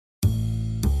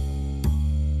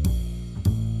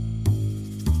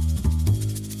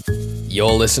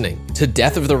You're listening to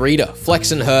Death of the Reader.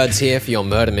 Flex and Herds here for your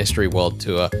Murder Mystery World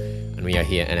Tour. And we are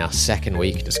here in our second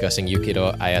week discussing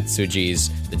Yukito Ayatsuji's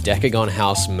The Decagon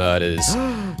House Murders.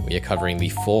 We are covering the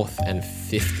 4th and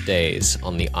 5th days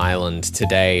on the island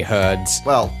today, Herds.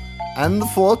 Well, and the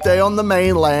 4th day on the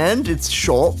mainland. It's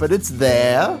short, but it's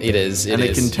there. It is. And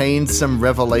it contains some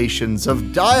revelations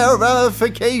of dire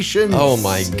ramifications. Oh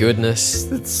my goodness.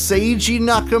 That Seiji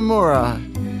Nakamura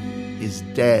is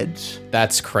dead.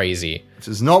 That's crazy. Which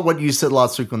is not what you said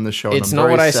last week on the show. It's not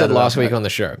what I said last week on the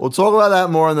show. We'll talk about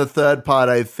that more in the third part,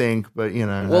 I think. But,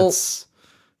 that's...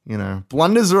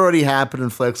 blunders already happened in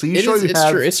Flex. Are you sure you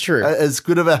have it's true. As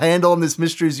good of a handle on this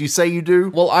mystery as you say you do?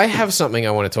 Well, I have something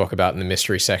I want to talk about in the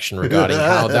mystery section regarding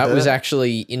how that was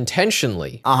actually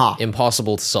intentionally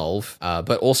impossible to solve,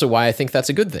 but also why I think that's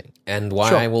a good thing and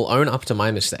why I will own up to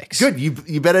my mistakes. Good.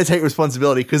 You better take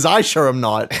responsibility because I sure am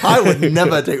not. I would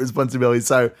never take responsibility,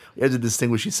 so we have to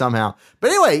distinguish you somehow.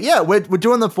 But anyway, yeah, we're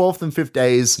doing the 4th and 5th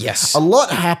days. Yes. A lot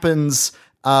happens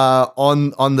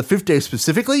on the 5th day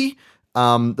specifically.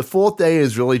 The 4th day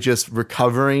is really just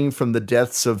recovering from the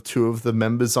deaths of 2 of the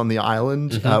members on the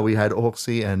island. We had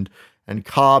Orczy and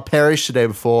Carr perish the day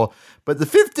before. But the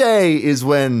 5th day is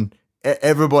when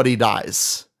everybody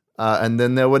dies. And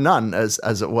then there were none, as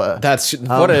it were. That's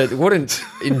what an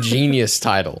ingenious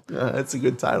title. That's a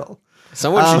good title.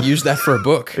 Someone should use that for a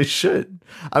book. It should.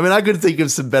 I mean, I could think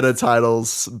of some better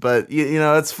titles, but,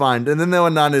 it's fine. And then there were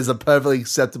none is a perfectly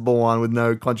acceptable one with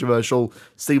no controversial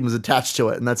stigmas attached to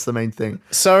it, and that's the main thing.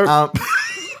 So,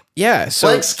 yeah. So,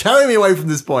 Flex, carry me away from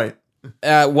this point.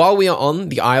 While we are on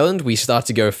the island, we start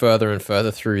to go further and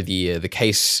further through the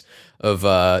case of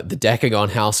the Decagon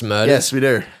House murders. Yes, we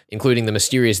do. Including the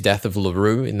mysterious death of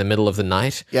LaRue in the middle of the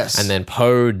night. Yes. And then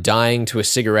Poe dying to a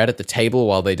cigarette at the table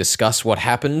while they discuss what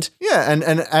happened. Yeah, and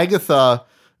Agatha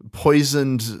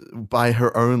poisoned by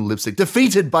her own lipstick,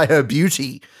 defeated by her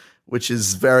beauty, which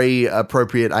is very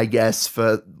appropriate, I guess,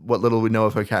 for what little we know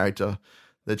of her character.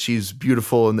 That she's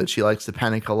beautiful and that she likes to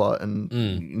panic a lot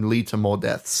and lead to more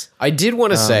deaths. I did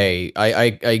want to say,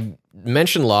 I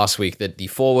mentioned last week that the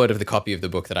foreword of the copy of the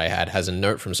book that I had has a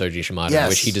note from Soji Shimada in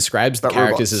which he describes the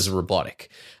characters as robotic.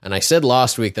 And I said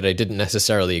last week that I didn't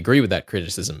necessarily agree with that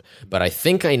criticism, but I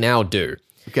think I now do.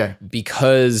 Okay.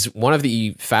 Because one of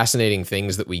the fascinating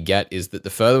things that we get is that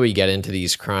the further we get into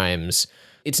these crimes,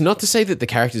 it's not to say that the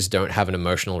characters don't have an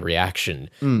emotional reaction,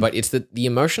 but it's that the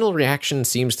emotional reaction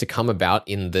seems to come about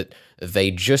in that they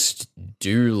just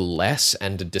do less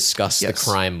and discuss the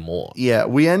crime more. Yeah,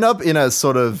 we end up in a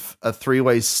sort of a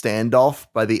 3-way standoff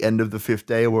by the end of the 5th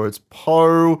day where it's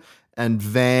Poe and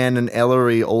Van and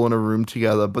Ellery all in a room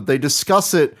together, but they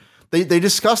discuss it. They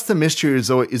discuss the mystery as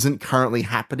though it isn't currently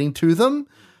happening to them,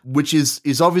 which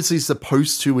is obviously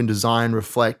supposed to, in design,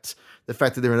 reflect the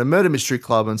fact that they're in a murder mystery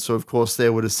club, and so, of course, they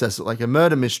would assess it like a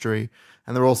murder mystery,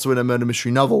 and they're also in a murder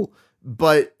mystery novel.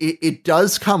 But it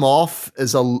does come off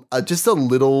as just a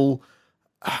little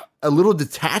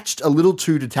detached, a little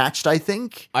too detached, I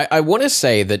think. I want to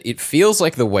say that it feels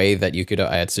like the way that Yukito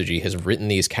Ayatsuji has written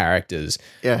these characters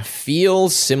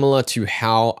feels similar to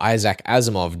how Isaac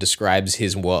Asimov describes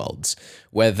his worlds,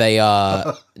 where they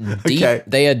are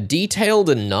they are detailed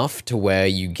enough to where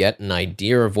you get an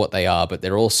idea of what they are, but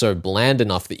they're also bland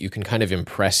enough that you can kind of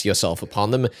impress yourself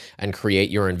upon them and create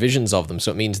your own visions of them.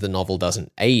 So it means the novel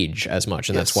doesn't age as much,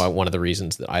 and that's why one of the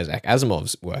reasons that Isaac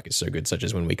Asimov's work is so good, such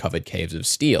as when we covered Caves of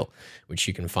Steel, which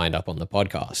you can find up on the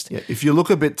podcast. Yeah, if you look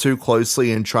a bit too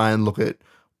closely and try and look at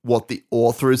what the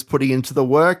author is putting into the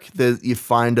work, you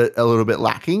find it a little bit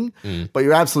lacking. But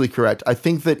you're absolutely correct. I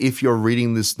think that if you're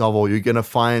reading this novel, you're going to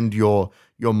find your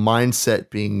mindset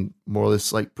being more or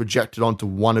less like projected onto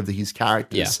one of his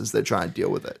characters as they're trying to deal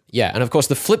with it. Yeah, and of course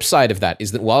the flip side of that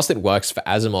is that whilst it works for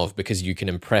Asimov because you can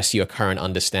impress your current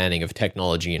understanding of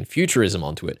technology and futurism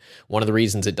onto it, one of the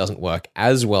reasons it doesn't work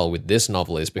as well with this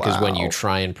novel is because when you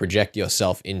try and project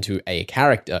yourself into a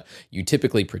character, you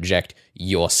typically project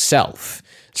yourself.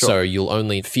 Sure. So you'll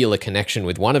only feel a connection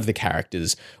with one of the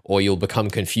characters, or you'll become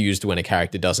confused when a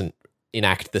character doesn't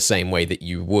enact the same way that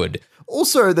you would.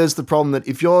 Also, there's the problem that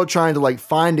if you're trying to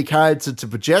find a character to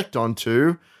project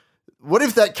onto, what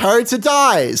if that character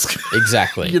dies?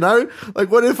 Exactly.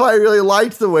 What if I really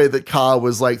liked the way that Carr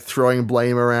was throwing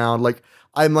blame around?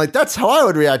 I'm that's how I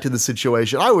would react to the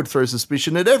situation. I would throw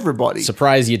suspicion at everybody.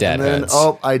 Surprise you, Dad. And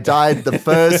then, I died the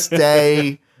first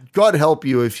day. God help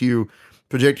you if you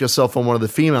project yourself on one of the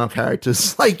female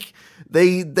characters.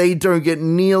 They don't get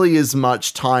nearly as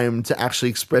much time to actually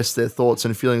express their thoughts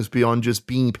and feelings beyond just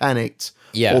being panicked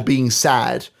or being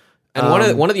sad.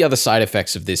 And one of the other side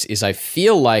effects of this is I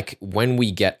feel like when we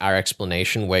get our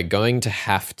explanation, we're going to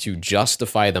have to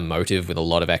justify the motive with a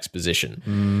lot of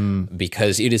exposition.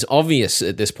 Because it is obvious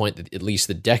at this point that at least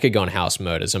the Decagon House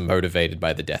murders are motivated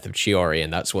by the death of Chiori,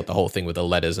 and that's what the whole thing with the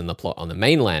letters and the plot on the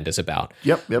mainland is about.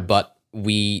 Yep. But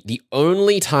the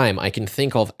only time I can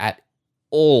think of at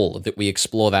all that we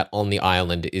explore that on the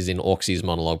island is in Orcsie's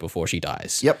monologue before she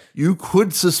dies. Yep. You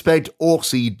could suspect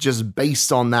Orcsie just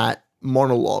based on that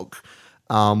monologue,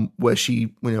 where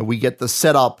we get the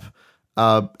setup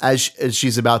as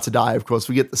she's about to die. Of course,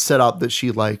 we get the setup that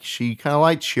she kind of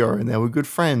liked Chiori and they were good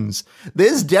friends.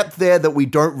 There's depth there that we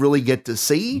don't really get to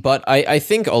see. But I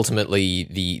think ultimately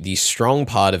the strong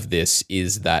part of this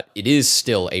is that it is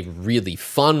still a really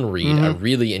fun read, a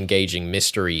really engaging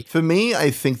mystery. For me, I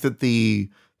think that the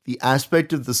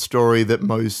aspect of the story that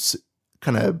most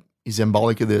kind of is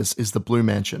embolic of this is the Blue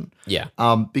Mansion. Yeah.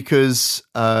 Because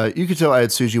Yukito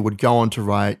Ayatsuji would go on to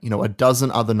write, a dozen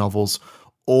other novels,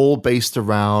 all based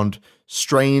around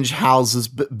strange houses,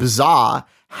 bizarre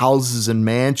houses and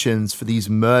mansions for these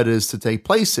murders to take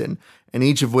place in. And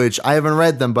each of which, I haven't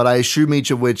read them, but I assume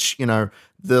each of which,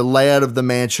 the layout of the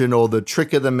mansion or the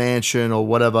trick of the mansion or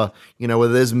whatever, where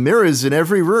there's mirrors in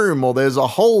every room or there's a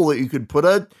hole that you could put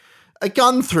a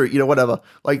gun through, whatever.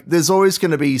 Like, there's always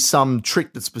going to be some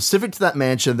trick that's specific to that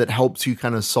mansion that helps you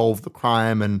kind of solve the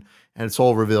crime, and it's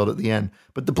all revealed at the end.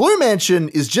 But the Blue Mansion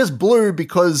is just blue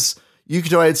because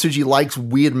Yukito Ayatsuji likes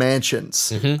weird mansions.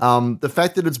 The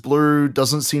fact that it's blue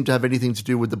doesn't seem to have anything to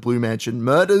do with the Blue Mansion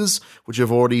murders, which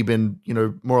have already been,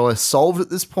 more or less solved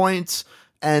at this point.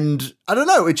 And I don't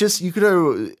know,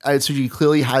 Yukito Ayatsuji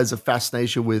clearly has a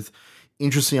fascination with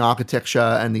interesting architecture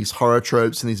and these horror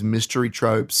tropes and these mystery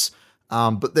tropes.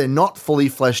 But they're not fully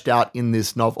fleshed out in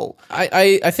this novel.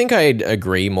 I think I'd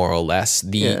agree more or less.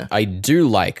 I do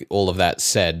like, all of that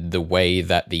said, the way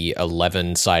that the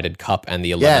 11-sided cup and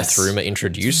the 11th room are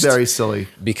introduced. It's very silly.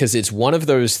 Because it's one of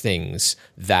those things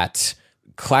that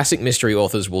classic mystery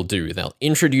authors will do. They'll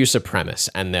introduce a premise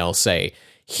and they'll say,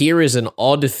 here is an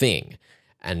odd thing.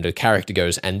 And a character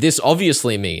goes, and this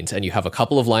obviously means, and you have a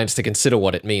couple of lines to consider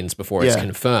what it means before it's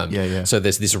confirmed. So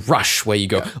there's this rush where you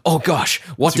go, oh gosh,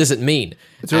 what does it mean?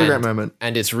 It's a really great moment.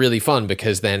 And it's really fun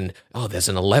because then, there's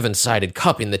an 11-sided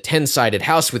cup in the 10-sided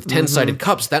house with 10-sided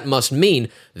cups. That must mean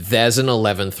there's an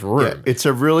 11th room. Yeah, it's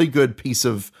a really good piece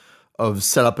of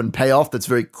setup and payoff that's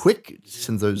very quick. It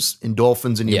sends those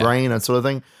endorphins in your brain, that sort of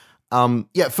thing.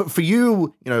 For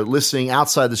you, listening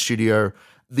outside the studio,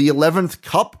 the 11th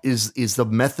cup is the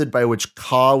method by which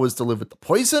Ka was delivered the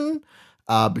poison,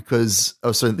 the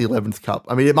 11th cup.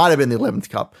 I mean, it might have been the 11th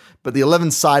cup, but the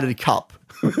 11-sided cup.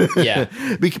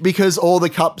 Because all the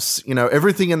cups,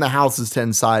 everything in the house is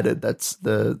 10-sided. That's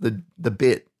the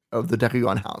bit of the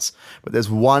Decagon house. But there's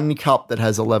one cup that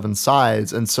has 11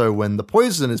 sides, and so when the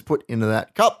poison is put into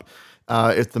that cup,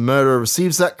 if the murderer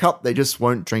receives that cup, they just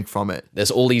won't drink from it.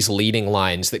 There's all these leading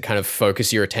lines that kind of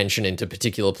focus your attention into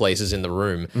particular places in the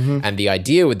room. And the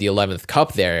idea with the 11th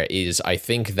cup there is, I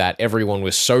think, that everyone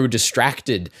was so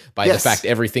distracted by the fact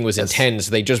everything was in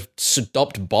tens, they just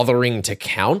stopped bothering to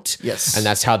count. And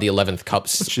that's how the 11th cup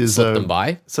slipped them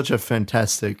by. Such a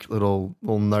fantastic little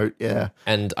note,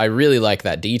 And I really like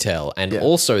that detail. And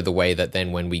also the way that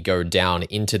then when we go down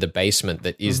into the basement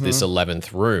that is this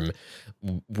 11th room,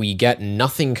 we get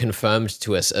nothing confirmed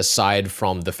to us aside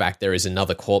from the fact there is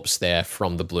another corpse there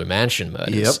from the Blue Mansion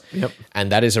murders.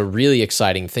 And that is a really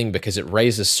exciting thing because it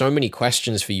raises so many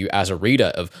questions for you as a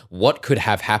reader of what could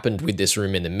have happened with this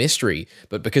room in the mystery.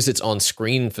 But because it's on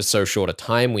screen for so short a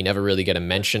time, we never really get a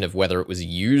mention of whether it was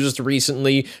used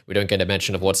recently. We don't get a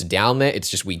mention of what's down there.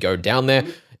 It's just we go down there.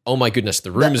 Oh my goodness,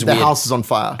 the room is weird. The house is on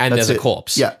fire. And there's a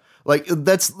corpse. Like,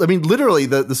 literally,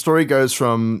 the story goes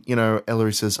from,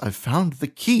 Ellery says, I found the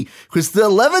key. Because the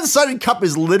 11-sided cup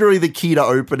is literally the key to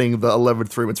opening the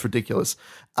 11th room. It's ridiculous.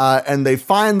 And they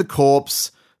find the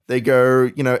corpse. They go,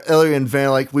 Ellery and Van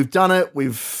are like, we've done it.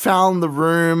 We've found the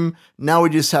room. Now we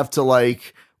just have to,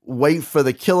 wait for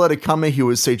the killer to come in,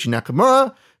 who is Seiichi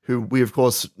Nakamura, who we, of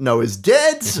course, know is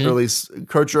dead, or at least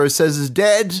Kojiro says is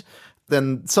dead.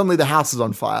 Then suddenly the house is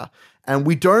on fire. And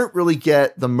we don't really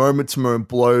get the moment-to-moment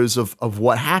blows of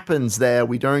what happens there.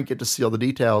 We don't get to see all the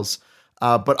details.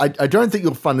 But I don't think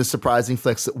you'll find this surprising,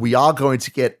 Flex, that we are going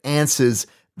to get answers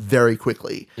very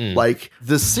quickly. Like,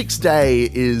 the 6th day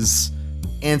is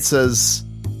answers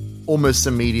almost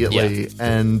immediately.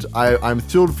 And I'm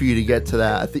thrilled for you to get to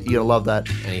that. I think you're going to love that.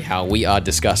 Anyhow, we are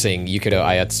discussing Yukito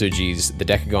Ayatsuji's The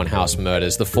Decagon House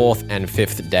Murders, the 4th and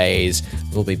 5th days.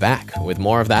 We'll be back with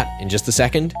more of that in just a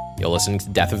second. You're listening to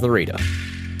Death of the Reader.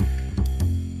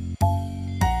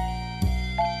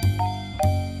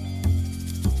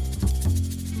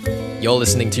 You're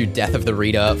listening to Death of the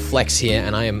Reader, Flex here,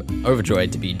 and I am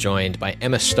overjoyed to be joined by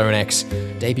Emma Stonex,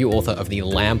 debut author of The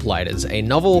Lamplighters, a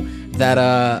novel that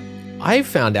I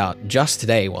found out just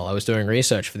today while I was doing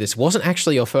research for this wasn't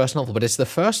actually your first novel, but it's the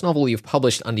first novel you've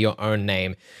published under your own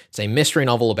name. It's a mystery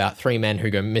novel about three men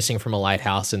who go missing from a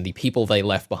lighthouse and the people they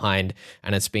left behind,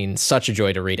 and it's been such a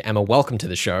joy to read. Emma, welcome to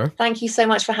the show. Thank you so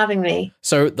much for having me.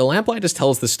 So, The Lamplighters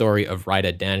tells the story of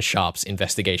writer Dan Sharp's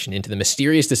investigation into the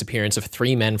mysterious disappearance of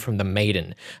three men from the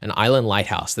Maiden, an island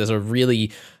lighthouse. There's a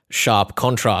really sharp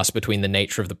contrast between the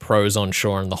nature of the prose on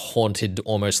shore and the haunted,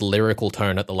 almost lyrical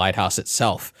tone at the lighthouse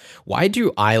itself. Why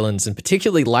do islands, and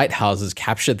particularly lighthouses,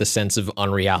 capture the sense of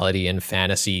unreality and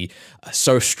fantasy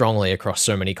so strongly across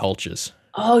so many cultures?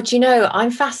 Oh, do you know, I'm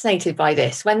fascinated by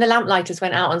this. When The Lamplighters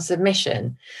went out on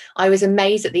submission, I was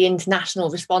amazed at the international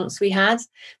response we had,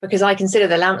 because I consider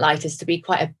The Lamplighters to be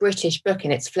quite a British book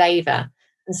in its flavour.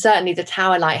 And certainly the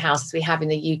tower lighthouses we have in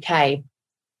the UK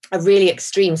are really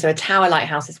extreme. So a tower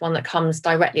lighthouse is one that comes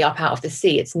directly up out of the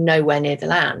sea. It's nowhere near the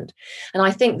land. And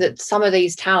I think that some of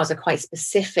these towers are quite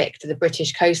specific to the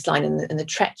British coastline and the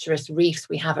treacherous reefs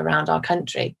we have around our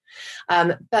country.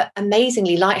 But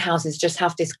amazingly, lighthouses just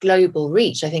have this global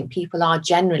reach. I think people are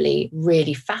generally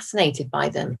really fascinated by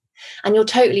them. And you're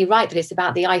totally right that it's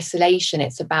about the isolation.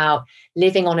 It's about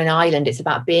living on an island. It's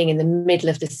about being in the middle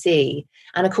of the sea.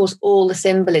 And of course, all the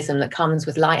symbolism that comes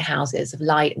with lighthouses of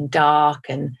light and dark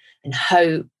and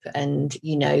hope and,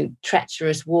 you know,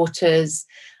 treacherous waters.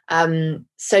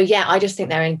 So, yeah, I just think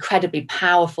they're incredibly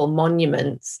powerful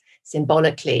monuments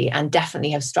symbolically, and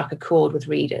definitely have struck a chord with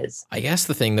readers. I guess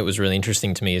the thing that was really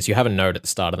interesting to me is you have a note at the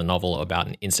start of the novel about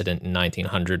an incident in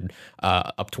 1900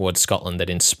 up towards Scotland that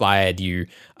inspired you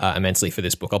immensely for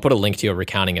this book. I'll put a link to your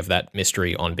recounting of that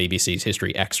mystery on BBC's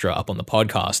History Extra up on the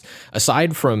podcast.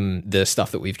 Aside from the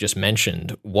stuff that we've just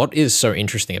mentioned, what is so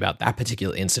interesting about that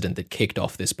particular incident that kicked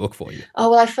off this book for you? Oh,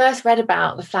 well, I first read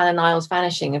about the Flannan Isles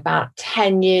vanishing about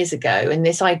 10 years ago, and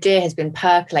this idea has been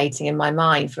percolating in my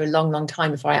mind for a long, long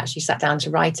time before I actually sat down to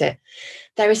write it.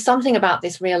 There is something about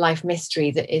this real life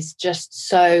mystery that is just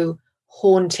so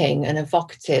haunting and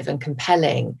evocative and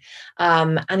compelling.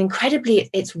 And incredibly,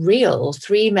 it's real.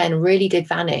 Three men really did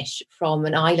vanish from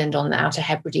an island on the Outer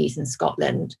Hebrides in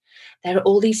Scotland. There are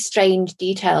all these strange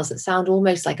details that sound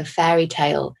almost like a fairy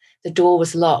tale. The door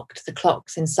was locked, the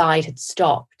clocks inside had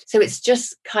stopped. So it's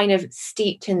just kind of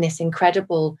steeped in this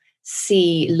incredible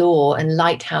sea lore and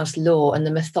lighthouse lore and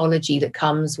the mythology that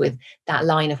comes with that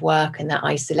line of work and that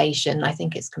isolation. I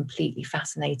think it's completely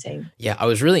fascinating. Yeah, I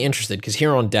was really interested because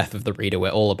here on Death of the Reader, we're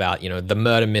all about, you know, the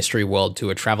murder mystery world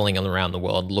tour, traveling around the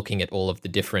world, looking at all of the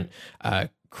different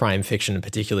crime fiction and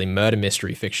particularly murder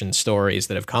mystery fiction stories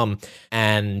that have come.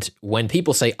 And when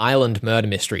people say island murder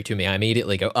mystery to me, I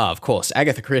immediately go, oh, of course,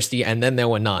 Agatha Christie, and then there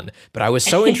were none. But I was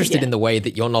so interested in the way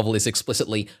that your novel is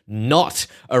explicitly not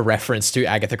a reference to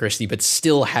Agatha Christie, but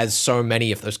still has so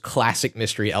many of those classic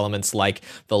mystery elements like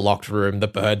the locked room, the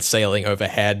bird sailing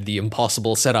overhead, the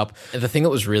impossible setup. And the thing that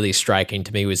was really striking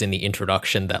to me was in the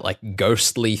introduction, that like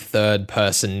ghostly third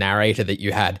person narrator that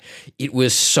you had. It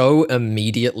was so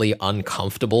immediately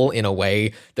uncomfortable in a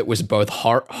way that was both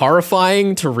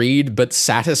horrifying to read, but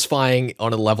satisfying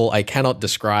on a level I cannot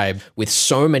describe, with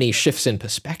so many shifts in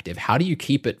perspective. How do you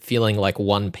keep it feeling like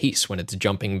one piece when it's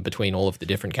jumping between all of the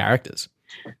different characters?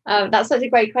 That's such a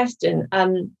great question.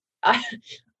 The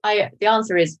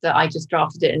answer is that I just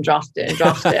drafted it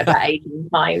about 18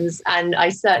 times, and I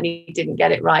certainly didn't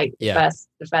get it right the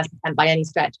first attempt by any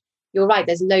stretch. You're right,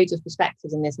 there's loads of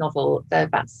perspectives in this novel. There are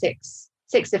about six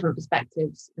different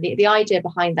perspectives. The idea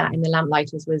behind that in The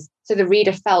Lamplighters was so the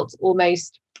reader felt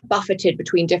almost buffeted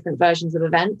between different versions of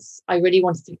events. I really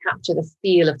wanted to capture the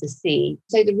feel of the sea,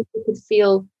 so the reader could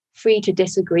feel free to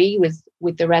disagree with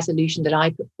the resolution that I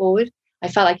put forward. I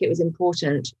felt like it was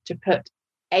important to put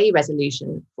a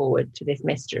resolution forward to this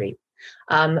mystery.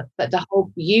 But the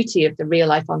whole beauty of the real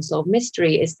life unsolved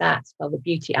mystery is that, well, the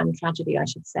beauty and tragedy, I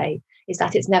should say, is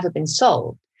that it's never been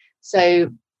solved. So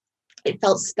it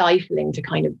felt stifling to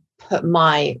kind of put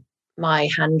my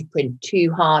handprint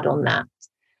too hard on that.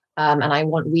 And I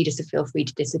want readers to feel free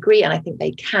to disagree. And I think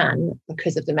they can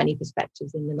because of the many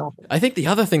perspectives in the novel. I think the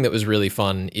other thing that was really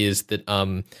fun is that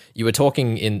you were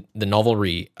talking in the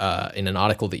novelry in an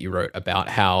article that you wrote about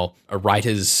how a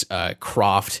writer's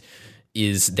craft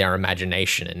is their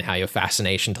imagination, and how your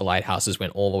fascination to lighthouses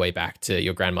went all the way back to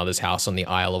your grandmother's house on the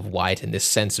Isle of Wight and this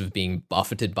sense of being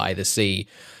buffeted by the sea.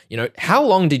 You know, how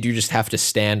long did you just have to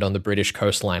stand on the British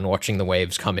coastline watching the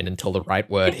waves come in until the right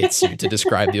word hits you to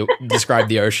describe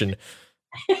the ocean?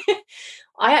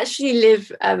 I actually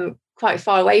live quite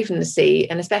far away from the sea,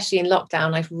 and especially in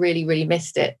lockdown, I've really, really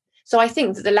missed it. So I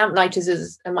think that The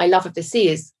Lamplighters and my love of the sea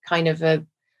is kind of a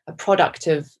product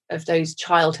of those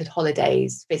childhood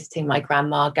holidays, visiting my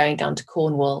grandma, going down to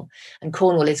Cornwall. And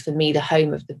Cornwall is for me the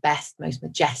home of the best, most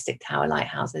majestic tower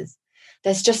lighthouses.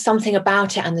 There's just something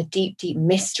about it and the deep, deep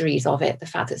mysteries of it. The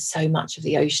fact that so much of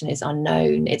the ocean is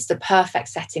unknown. It's the perfect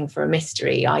setting for a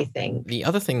mystery, I think. The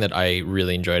other thing that I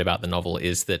really enjoyed about the novel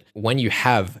is that when you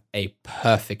have a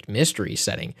perfect mystery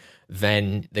setting,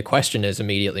 then the question is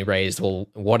immediately raised, well,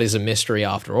 what is a mystery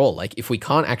after all? Like, if we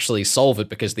can't actually solve it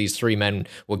because these three men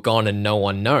were gone and no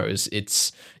one knows,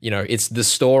 it's the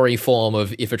story form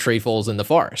of if a tree falls in the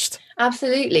forest.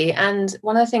 Absolutely. And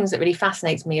one of the things that really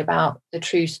fascinates me about the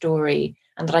true story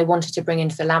and that I wanted to bring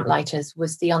into The Lamplighters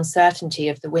was the uncertainty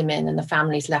of the women and the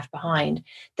families left behind.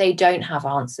 They don't have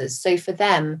answers. So for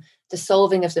them, the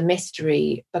solving of the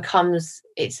mystery becomes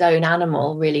its own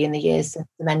animal, really, in the years since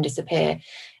the men disappear.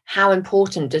 How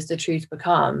important does the truth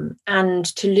become? And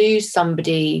to lose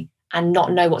somebody and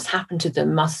not know what's happened to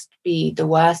them must be the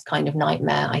worst kind of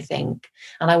nightmare, I think.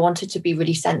 And I wanted to be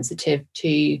really sensitive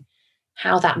to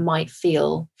how that might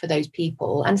feel for those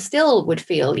people, and still would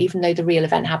feel, even though the real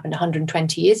event happened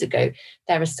 120 years ago,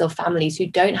 there are still families who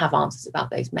don't have answers about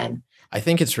those men. I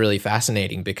think it's really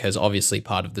fascinating because obviously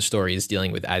part of the story is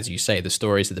dealing with, as you say, the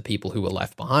stories of the people who were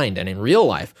left behind. And in real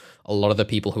life, a lot of the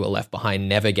people who are left behind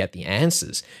never get the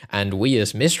answers. And we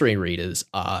as mystery readers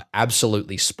are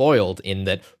absolutely spoiled in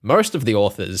that most of the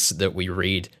authors that we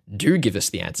read do give us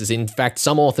the answers. In fact,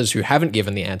 some authors who haven't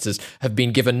given the answers have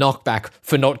been given knockback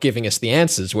for not giving us the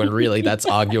answers, when really that's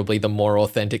arguably the more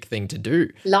authentic thing to do.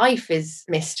 Life is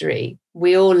mystery.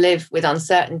 We all live with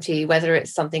uncertainty, whether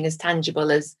it's something as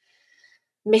tangible as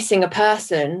missing a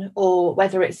person, or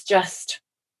whether it's just,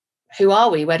 who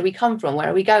are we? Where do we come from? Where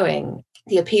are we going?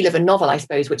 The appeal of a novel, I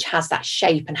suppose, which has that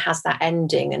shape and has that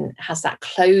ending and has that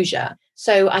closure.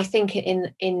 So I think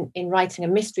in writing a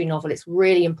mystery novel, it's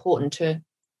really important to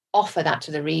offer that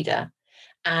to the reader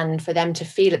and for them to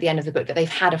feel at the end of the book that they've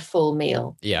had a full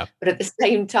meal. Yeah. But at the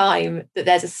same time, that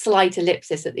there's a slight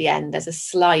ellipsis at the end. There's a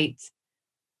slight,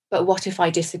 but what if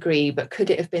I disagree? But could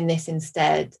it have been this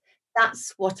instead? That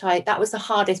was the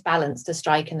hardest balance to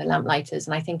strike in The Lamplighters.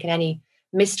 And I think in any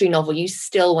mystery novel, you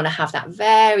still want to have that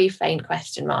very faint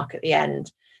question mark at the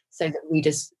end so that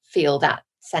readers feel that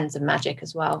sense of magic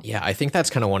as well. Yeah, I think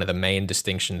that's kind of one of the main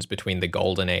distinctions between the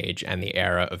golden age and the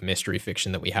era of mystery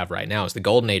fiction that we have right now. Is the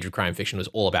golden age of crime fiction was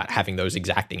all about having those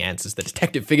exacting answers. The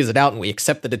detective figures it out and we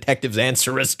accept the detective's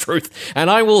answer as truth. And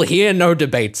I will hear no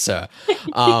debate, sir.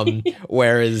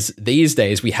 Whereas these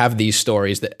days we have these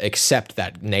stories that accept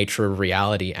that nature of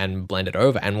reality and blend it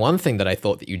over. And one thing that I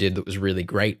thought that you did that was really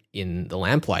great in The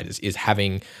Lamplighters is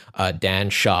having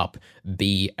Dan Sharp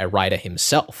be a writer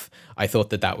himself. I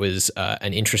thought that was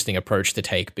an interesting approach to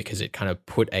take because it kind of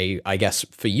put I guess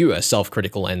for you, a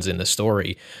self-critical lens in the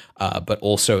story, but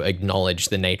also acknowledge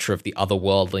the nature of the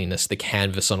otherworldliness, the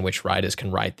canvas on which writers can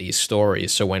write these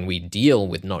stories. So when we deal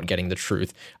with not getting the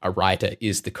truth, a writer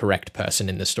is the correct person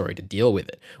in the story to deal with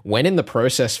it. When in the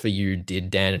process for you did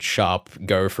Dan Sharp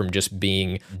go from just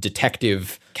being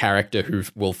detective character who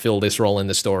will fill this role in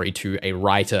the story to a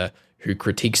writer who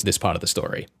critiques this part of the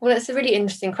story? Well, it's a really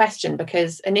interesting question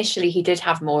because initially he did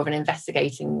have more of an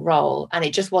investigating role and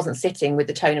it just wasn't sitting with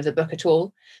the tone of the book at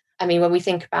all. I mean, when we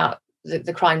think about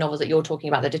the crime novels that you're talking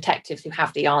about, the detectives who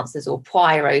have the answers, or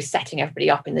Poirot setting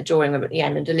everybody up in the drawing room at the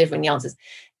end and delivering the answers,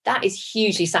 that is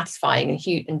hugely satisfying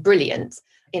and brilliant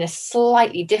in a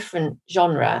slightly different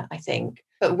genre, I think.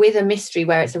 But with a mystery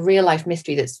where it's a real life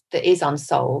mystery that is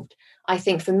unsolved, I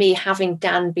think for me, having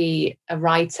Dan be a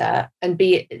writer and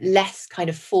be less kind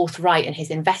of forthright in his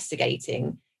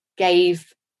investigating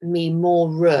gave me more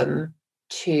room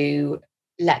to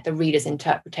let the reader's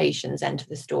interpretations enter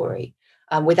the story.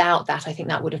 Without that, I think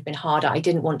that would have been harder. I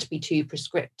didn't want to be too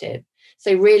prescriptive.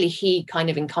 So really, he kind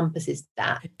of encompasses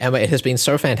that. Emma, it has been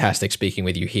so fantastic speaking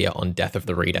with you here on Death of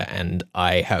the Reader. And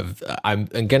I'm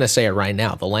going to say it right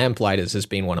now, The Lamplighters has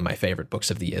been one of my favorite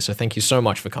books of the year. So thank you so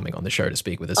much for coming on the show to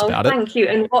speak with us about it. Thank you.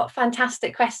 And what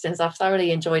fantastic questions. I've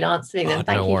thoroughly enjoyed answering them.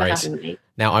 Thank you for having me.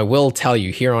 Now, I will tell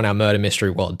you here on our Murder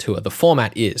Mystery World Tour, the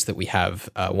format is that we have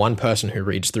one person who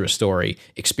reads through a story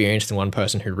experienced and one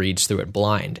person who reads through it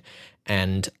blind.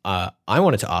 And I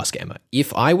wanted to ask Emma,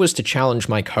 if I was to challenge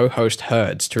my co-host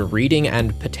Herds to reading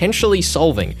and potentially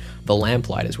solving The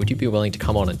Lamplighters, would you be willing to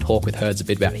come on and talk with Herds a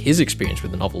bit about his experience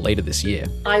with the novel later this year?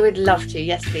 I would love to.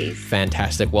 Yes, please.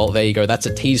 Fantastic. Well, there you go. That's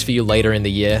a tease for you later in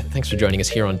the year. Thanks for joining us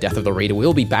here on Death of the Reader.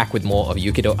 We'll be back with more of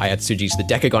Yukito Ayatsuji's The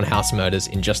Decagon House Murders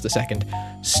in just a second.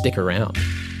 Stick around.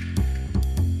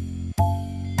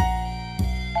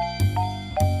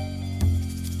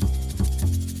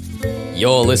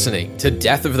 You're listening to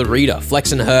Death of the Reader.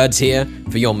 Flex and Herds here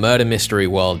for your Murder Mystery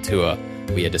World Tour.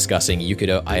 We are discussing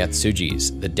Yukito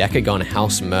Ayatsuji's The Decagon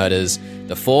House Murders,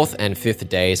 the 4th and 5th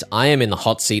days. I am in the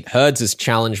hot seat. Herds has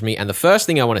challenged me, and the first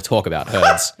thing I want to talk about,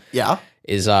 Herds,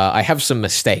 is I have some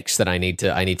mistakes that I need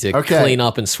to clean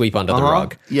up and sweep under the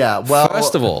rug. Yeah, well,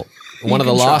 first of all, one of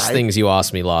the last things you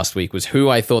asked me last week was who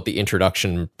I thought the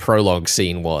introduction prologue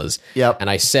scene was. Yep. And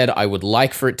I said I would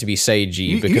like for it to be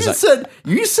Seiji because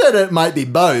you said it might be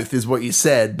both, is what you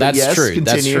said. But that's true. Continue,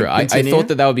 that's true. I thought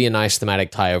that would be a nice thematic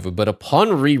tie-over, but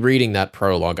upon rereading that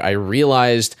prologue, I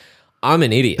realized I'm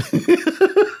an idiot.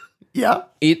 Yeah.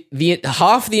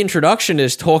 Half the introduction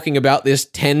is talking about this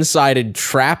 10-sided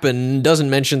trap and doesn't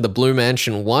mention the Blue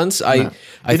Mansion once. I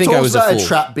think I was a fool. A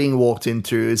trap being walked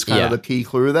into is kind of the key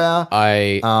clue there.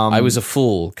 I was a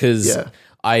fool because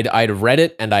I'd read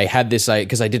it and I had this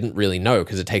because I didn't really know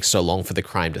because it takes so long for the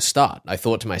crime to start. I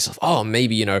thought to myself, oh,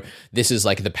 maybe this is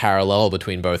like the parallel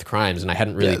between both crimes, and I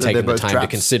hadn't really taken the time to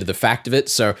consider the fact of it.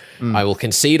 So I will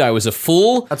concede I was a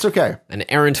fool. That's okay, an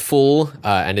errant fool,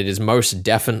 and it is most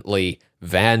definitely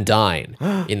Van Dyne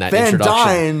in that Van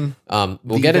introduction. Dyne.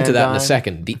 We'll get into that in a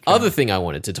second. The other thing I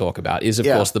wanted to talk about is, of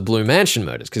course, the Blue Mansion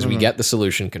murders, because we get the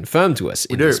solution confirmed to us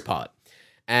in this part.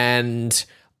 And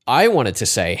I wanted to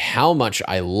say how much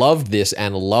I loved this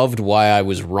and loved why I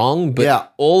was wrong,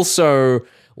 but also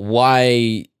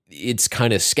why it's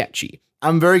kind of sketchy.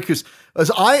 I'm very curious.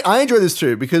 I enjoy this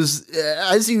too, because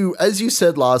as you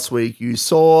said last week, you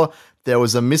saw there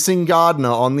was a missing gardener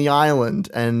on the island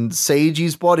and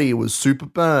Seiji's body was super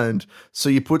burned. So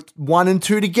you put 1 and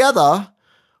 2 together,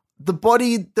 the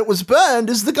body that was burned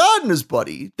is the gardener's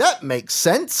body. That makes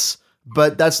sense.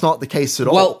 But that's not the case at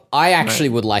all. Well, I actually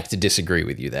would like to disagree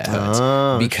with you there,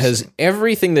 Hertz, because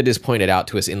everything that is pointed out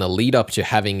to us in the lead up to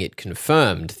having it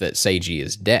confirmed that Seiji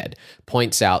is dead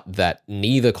points out that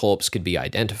neither corpse could be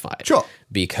identified. Sure.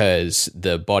 Because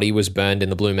the body was burned in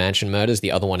the Blue Mansion murders,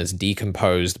 the other one is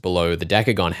decomposed below the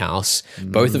Decagon house.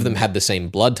 Both of them had the same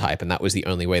blood type, and that was the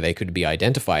only way they could be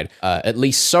identified. At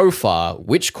least so far,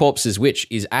 which corpse is which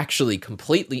is actually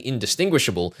completely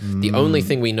indistinguishable. The only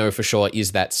thing we know for sure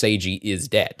is that Seiji is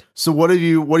dead. So what have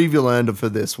you learned for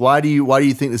this? Why do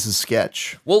you think this is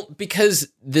sketch? Well, because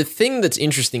the thing that's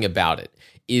interesting about it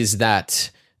is that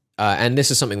and this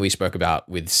is something we spoke about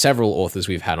with several authors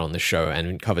we've had on the show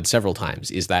and covered several times,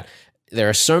 is that there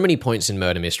are so many points in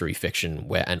murder mystery fiction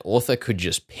where an author could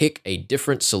just pick a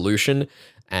different solution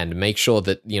and make sure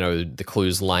that, the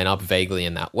clues line up vaguely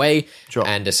in that way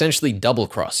and essentially double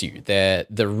cross you.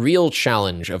 The real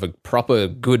challenge of a proper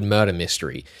good murder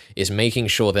mystery is making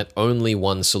sure that only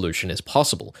one solution is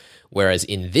possible. Whereas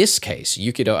in this case,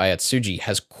 Yukito Ayatsuji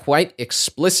has quite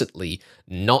explicitly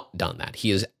not done that.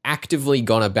 He has actively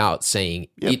gone about saying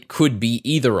it could be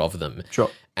either of them. Sure.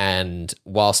 And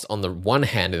whilst on the one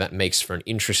hand, that makes for an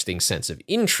interesting sense of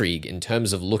intrigue in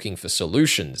terms of looking for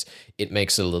solutions, it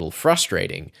makes it a little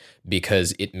frustrating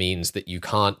because it means that you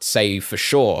can't say for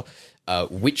sure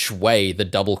which way the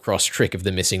double cross trick of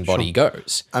the missing body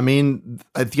goes. I mean,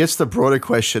 I guess the broader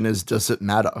question is, does it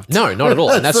matter? No, not at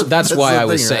all. And that's why I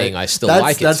was saying I still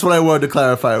like it. That's what I wanted to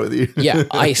clarify with you. Yeah,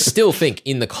 I still think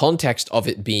in the context of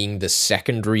it being the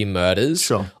secondary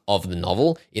murders of the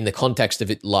novel, in the context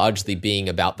of it largely being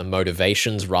about the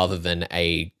motivations rather than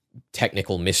a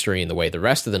technical mystery in the way the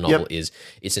rest of the novel is,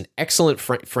 it's an excellent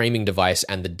framing device,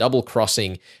 and the double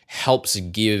crossing helps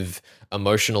give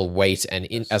emotional weight and,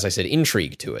 as I said,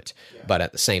 intrigue to it. But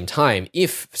at the same time,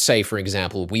 if, say, for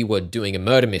example, we were doing a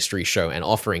murder mystery show and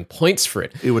offering points for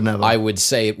it, I would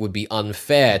say it would be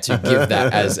unfair to give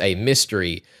that as a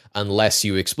mystery unless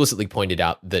you explicitly pointed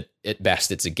out that at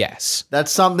best it's a guess.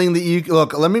 That's something that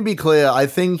look, let me be clear. I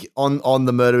think on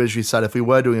the murder mystery side, if we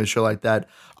were doing a show like that,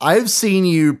 I've seen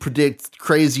you predict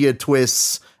crazier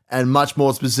twists and much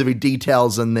more specific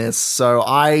details than this. So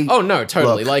Oh, no,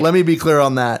 totally. Look, let me be clear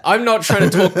on that. I'm not trying to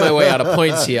talk my way out of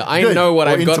points here. I know what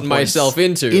I've gotten myself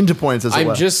into. Into points as well.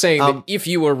 I'm just saying that if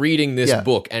you were reading this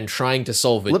book and trying to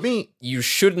solve it, you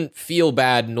shouldn't feel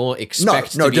bad nor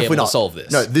expect to be able to solve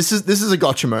this. No, this is a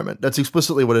gotcha moment. That's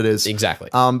explicitly what it is. Exactly.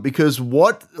 Because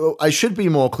what I should be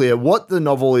more clear, what the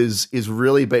novel is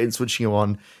really bait and switching you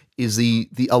on is the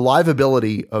alive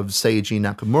ability of Seiji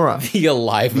Nakamura. The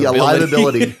alive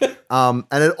ability. And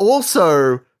it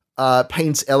also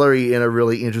paints Ellery in a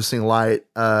really interesting light,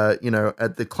 at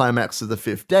the climax of the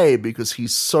 5th day, because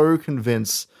he's so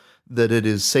convinced that it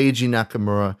is Seiji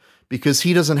Nakamura because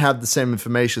he doesn't have the same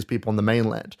information as people on the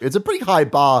mainland. It's a pretty high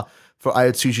bar for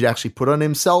Ayatsuji to actually put on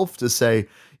himself to say,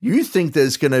 you think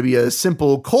there's going to be a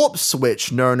simple corpse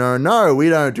switch. No, we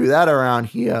don't do that around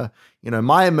here.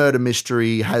 Maya Murder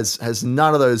Mystery has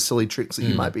none of those silly tricks that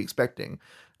you might be expecting,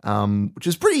 which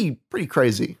is pretty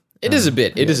crazy. It is a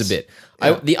bit. It is a bit.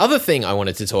 Yeah. The other thing I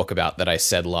wanted to talk about that I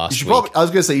said last week. I was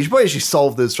going to say, you should probably actually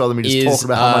solve this rather than me just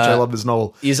talking about how much I love this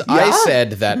novel. I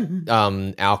said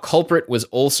that our culprit was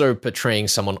also portraying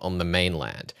someone on the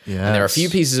mainland. Yes. And there are a few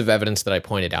pieces of evidence that I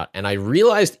pointed out. And I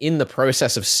realized in the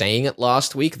process of saying it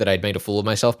last week that I'd made a fool of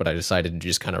myself, but I decided to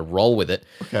just kind of roll with it.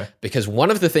 Okay. Because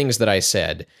one of the things that I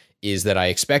said is that I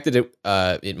expected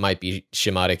it might be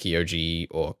Shimada Kyoji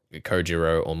or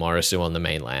Kojiro or Morisu on the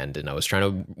mainland, and I was trying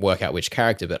to work out which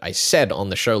character, but I said on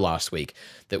the show last week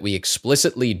that we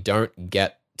explicitly don't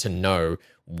get to know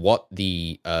what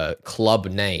the club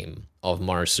name of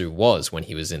Morisu was when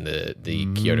he was in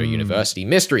the Kyoto University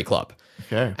Mystery Club.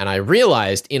 Okay. And I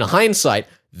realized, in hindsight,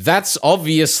 that's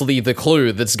obviously the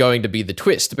clue that's going to be the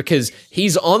twist, because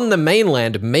he's on the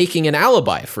mainland making an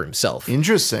alibi for himself.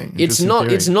 Interesting. It's not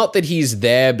that he's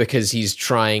there because he's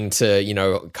trying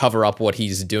to, cover up what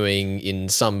he's doing in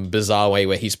some bizarre way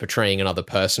where he's portraying another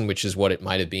person, which is what it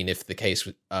might have been if the case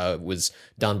was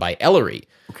done by Ellery.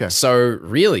 Okay. So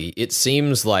really, it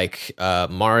seems like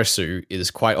Morisu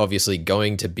is quite obviously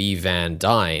going to be Van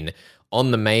Dyne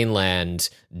on the mainland,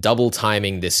 double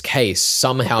timing this case,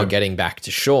 somehow getting back to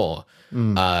shore,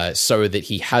 so that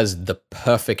he has the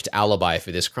perfect alibi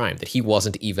for this crime, that he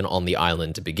wasn't even on the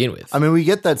island to begin with. I mean, we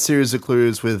get that series of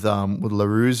clues with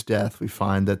LaRue's death. We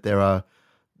find that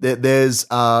there's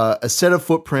a set of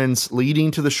footprints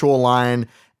leading to the shoreline,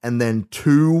 and then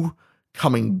two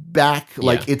coming back.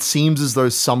 Like, it seems as though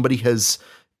somebody has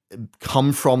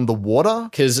come from the water.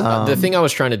 Because the thing I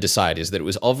was trying to decide is that it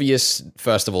was obvious,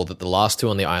 first of all, that the last two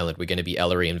on the island were going to be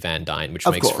Ellery and Van Dyne, which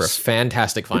makes for a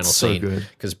fantastic final scene,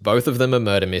 because both of them are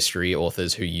murder mystery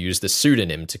authors who use the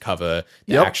pseudonym to cover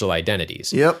their actual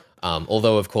identities. Yep.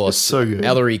 Although, of course,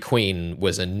 Ellery Queen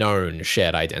was a known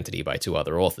shared identity by two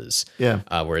other authors. Yeah.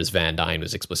 Whereas Van Dyne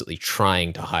was explicitly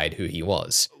trying to hide who he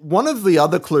was. One of the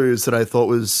other clues that I thought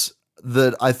was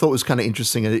kind of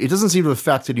interesting, and it doesn't seem to have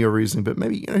factored in your reasoning, but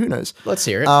maybe, who knows? Let's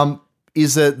hear it.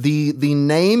 Is that the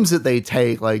names that they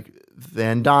take, like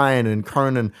Van Dyne and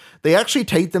Cronin, they actually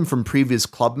take them from previous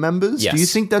club members? Yes. Do you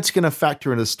think that's going to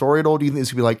factor in the story at all? Do you think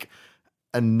it's going to be like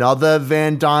another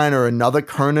Van Dyne or another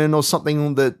Cronin or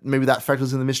something that maybe that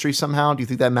factors in the mystery somehow? Do you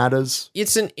think that matters?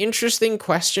 It's an interesting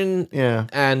question. Yeah.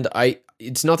 And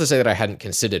it's not to say that I hadn't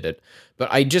considered it, but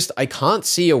I can't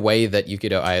see a way that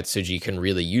Yukito Ayatsuji can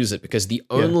really use it, because the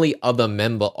only other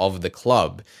member of the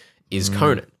club is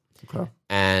Conan. Okay.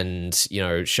 And,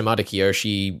 Shimada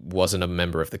Kiyoshi wasn't a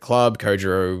member of the club.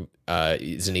 Kojiro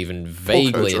isn't even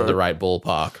vaguely in the right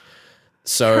ballpark.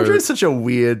 So Kojiro is such a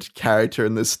weird character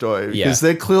in this story, because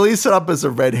they're clearly set up as a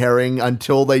red herring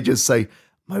until they just say,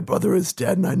 my brother is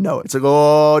dead and I know it. It's like,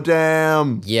 oh,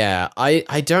 damn. Yeah,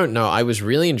 I don't know. I was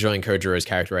really enjoying Kojiro's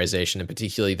characterization, and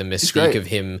particularly the mystique of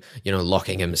him,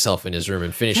 locking himself in his room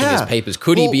and finishing his papers.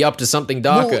 Could he be up to something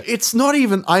darker? Well, it's not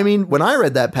even, when I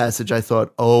read that passage, I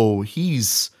thought, oh,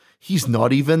 he's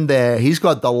not even there. He's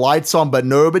got the lights on, but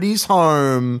nobody's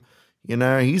home.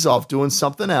 He's off doing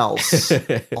something else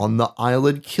on the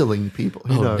island killing people.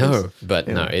 Who knows? No, but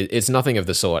no, it's nothing of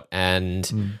the sort.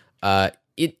 And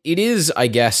It is, I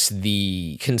guess,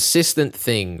 the consistent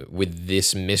thing with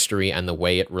this mystery and the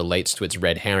way it relates to its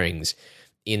red herrings,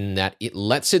 in that it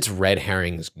lets its red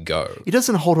herrings go. It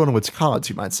doesn't hold on to its cards,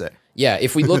 you might say. Yeah,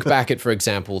 if we look back at, for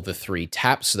example, The Three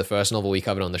Taps, the first novel we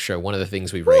covered on the show, one of the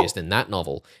things we raised in that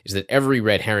novel is that every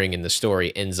red herring in the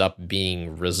story ends up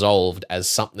being resolved as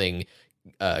something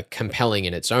compelling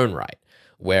in its own right.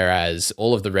 Whereas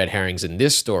all of the red herrings in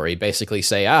this story basically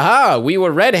say, aha, we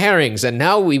were red herrings and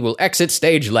now we will exit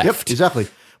stage left. Yep, exactly.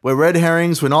 We're red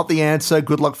herrings. We're not the answer.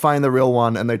 Good luck finding the real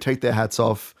one. And they take their hats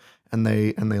off and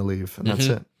they leave. And that's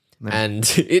it. Yeah. And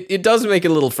it does make it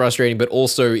a little frustrating, but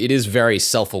also it is very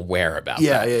self-aware about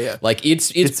that. Yeah. Like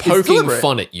it's poking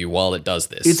fun at you while it does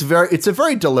this. It's a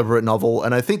very deliberate novel.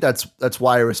 And I think that's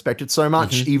why I respect it so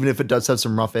much, even if it does have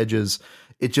some rough edges.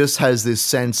 It just has this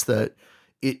sense that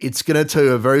it's going to tell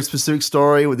you a very specific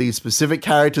story with these specific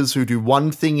characters who do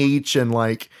one thing each, and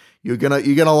you're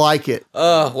gonna like it.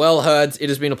 Well, Herds, it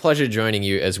has been a pleasure joining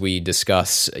you as we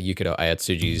discuss Yukito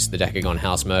Ayatsuji's The Decagon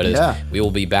House Murders. Yeah. We will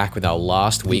be back with our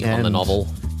last week on the novel,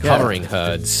 covering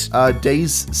Herds.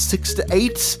 Days 6 to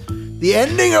 8, the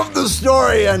ending of the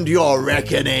story and your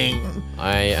reckoning.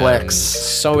 I am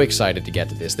so excited to get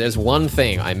to this. There's one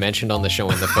thing I mentioned on the show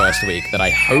in the first week that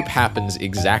I hope happens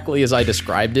exactly as I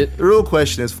described it. The real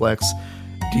question is, Flex,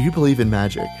 do you believe in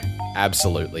magic?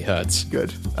 Absolutely, Hertz. Good.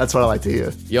 That's what I like to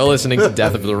hear. You're listening to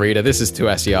Death of the Reader. This is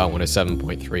 2SER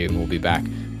 107.3, and we'll be back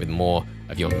with more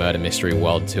of your Murder Mystery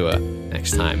World Tour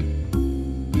next time.